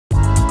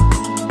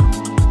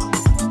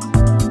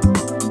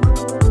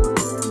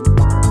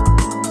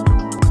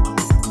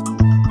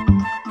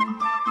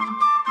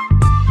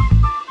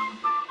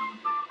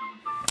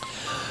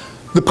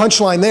The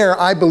punchline there,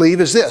 I believe,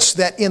 is this,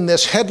 that in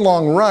this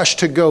headlong rush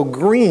to go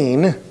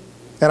green,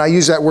 and I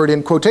use that word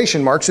in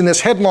quotation marks, in this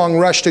headlong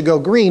rush to go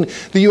green,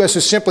 the U.S.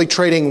 is simply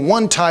trading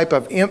one type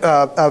of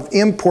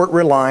import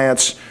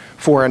reliance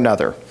for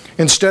another.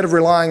 Instead of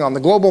relying on the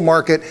global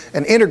market,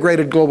 an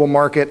integrated global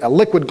market, a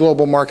liquid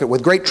global market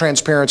with great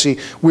transparency,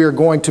 we are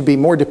going to be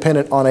more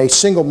dependent on a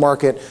single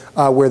market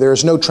where there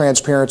is no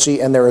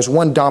transparency and there is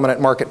one dominant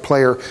market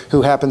player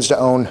who happens to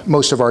own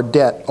most of our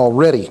debt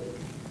already.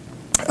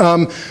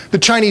 The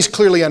Chinese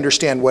clearly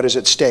understand what is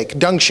at stake.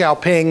 Deng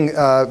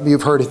Xiaoping,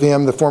 you've heard of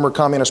him, the former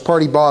Communist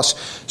Party boss,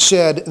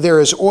 said, "There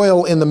is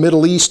oil in the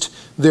Middle East,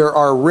 there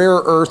are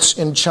rare earths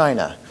in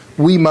China.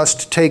 We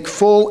must take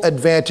full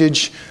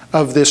advantage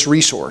of this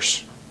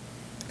resource."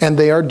 And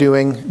they are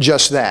doing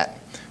just that.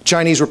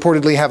 Chinese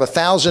reportedly have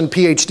 1,000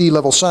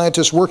 PhD-level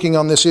scientists working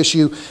on this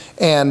issue,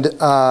 and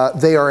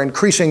they are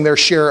increasing their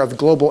share of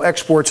global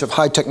exports of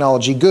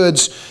high-technology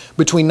goods.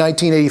 Between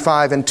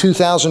 1985 and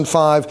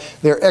 2005,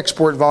 their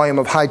export volume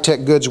of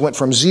high-tech goods went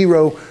from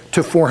 0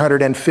 to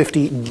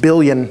 $450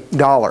 billion.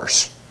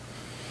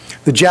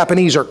 The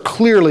Japanese are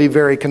clearly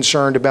very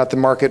concerned about the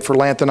market for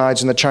lanthanides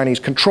and the Chinese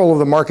control of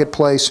the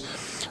marketplace.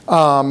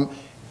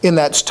 In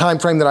that time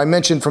frame that I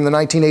mentioned, from the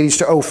 1980s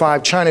to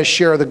 2005, China's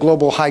share of the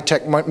global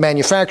high-tech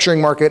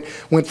manufacturing market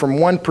went from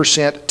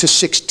 1% to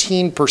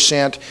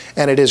 16%,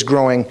 and it is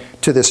growing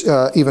to this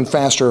even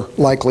faster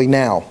likely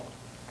now.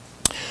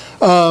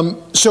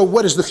 So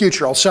what is the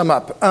future? I'll sum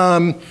up.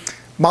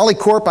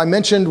 Molycorp, I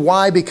mentioned.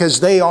 Why? Because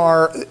they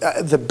are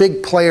the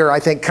big player, I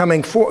think,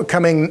 coming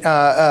in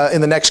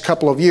the next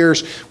couple of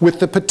years with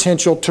the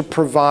potential to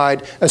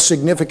provide a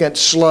significant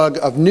slug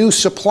of new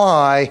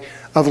supply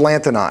of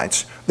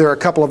lanthanides. There are a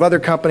couple of other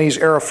companies,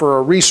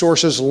 Arafura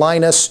Resources,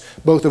 Linus,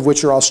 both of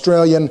which are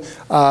Australian.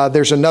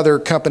 There's another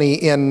company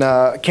in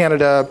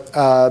Canada.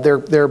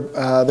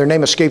 Their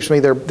name escapes me.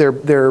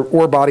 Their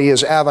ore body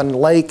is Avon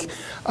Lake.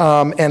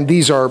 And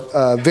these are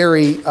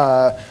very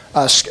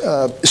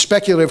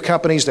speculative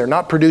companies. They're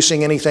not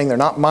producing anything. They're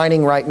not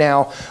mining right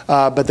now.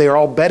 But they are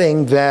all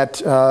betting that,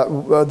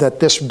 that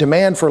this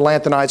demand for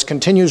lanthanides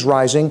continues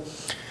rising.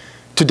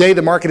 Today,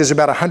 the market is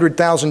about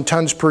 100,000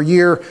 tons per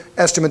year.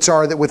 Estimates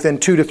are that within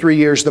 2 to 3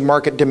 years, the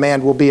market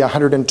demand will be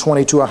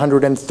 120 to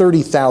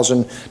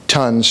 130,000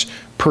 tons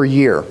per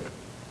year.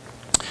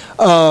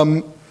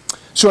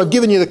 So I've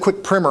given you the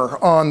quick primer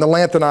on the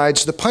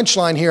lanthanides. The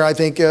punchline here, I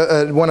think,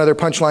 one other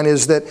punchline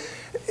is that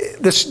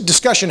this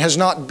discussion has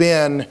not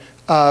been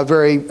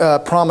very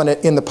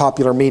prominent in the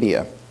popular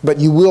media, but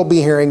you will be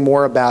hearing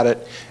more about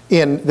it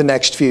in the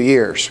next few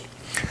years.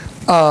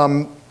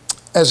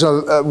 As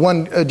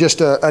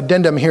just an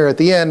addendum here at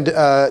the end,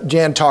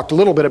 Jan talked a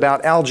little bit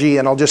about algae,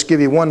 and I'll just give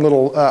you one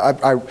little,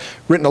 I've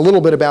written a little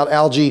bit about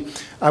algae.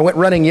 I went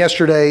running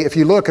yesterday. If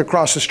you look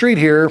across the street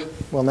here,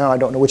 well, now I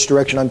don't know which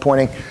direction I'm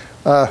pointing,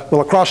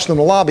 well, across from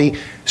the lobby,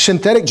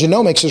 synthetic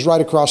genomics is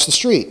right across the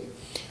street.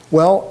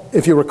 Well,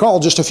 if you recall,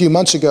 just a few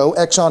months ago,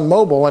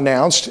 ExxonMobil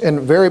announced,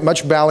 in very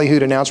much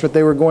ballyhooed announcement,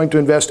 they were going to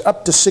invest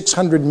up to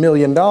 $600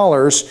 million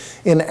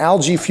in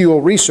algae fuel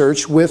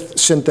research with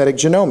synthetic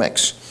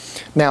genomics.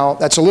 Now,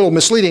 that's a little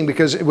misleading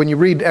because when you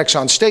read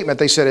Exxon's statement,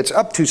 they said it's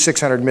up to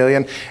 $600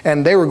 million,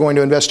 and they were going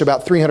to invest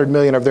about $300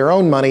 million of their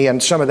own money,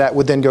 and some of that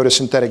would then go to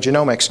synthetic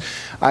genomics.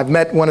 I've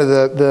met one of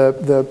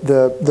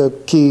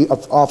the key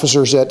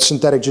officers at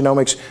Synthetic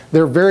Genomics.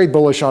 They're very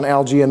bullish on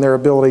algae and their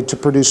ability to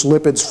produce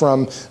lipids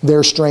from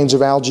their strains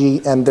of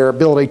algae, and their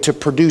ability to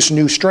produce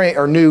new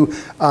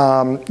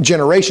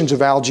generations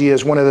of algae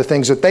is one of the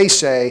things that they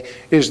say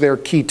is their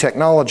key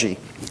technology.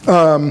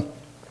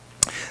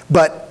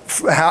 But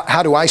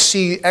how do I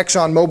see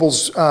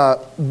ExxonMobil's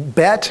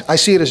bet? I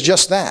see it as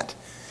just that.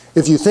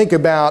 If you think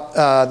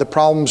about the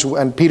problems,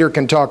 and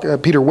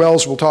Peter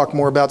Wells will talk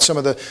more about some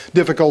of the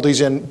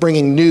difficulties in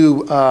bringing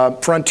new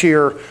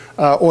frontier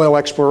oil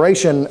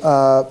exploration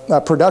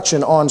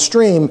production on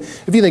stream.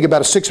 If you think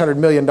about a $600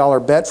 million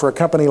bet for a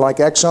company like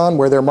Exxon,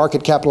 where their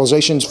market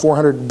capitalization is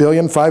 $400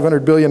 billion,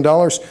 $500 billion,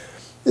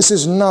 this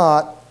is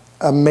not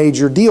a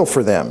major deal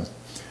for them.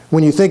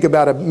 When you think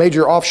about a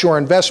major offshore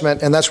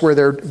investment, and that's where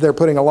they're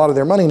putting a lot of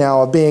their money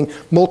now, of being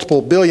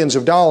multiple billions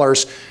of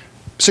dollars,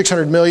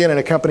 $600 million in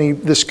a company,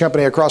 this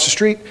company across the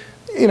street,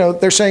 you know,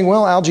 they're saying,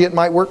 well, algae, it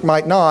might work,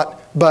 might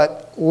not,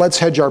 but let's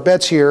hedge our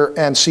bets here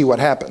and see what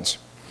happens.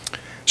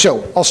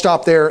 So I'll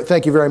stop there.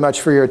 Thank you very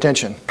much for your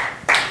attention.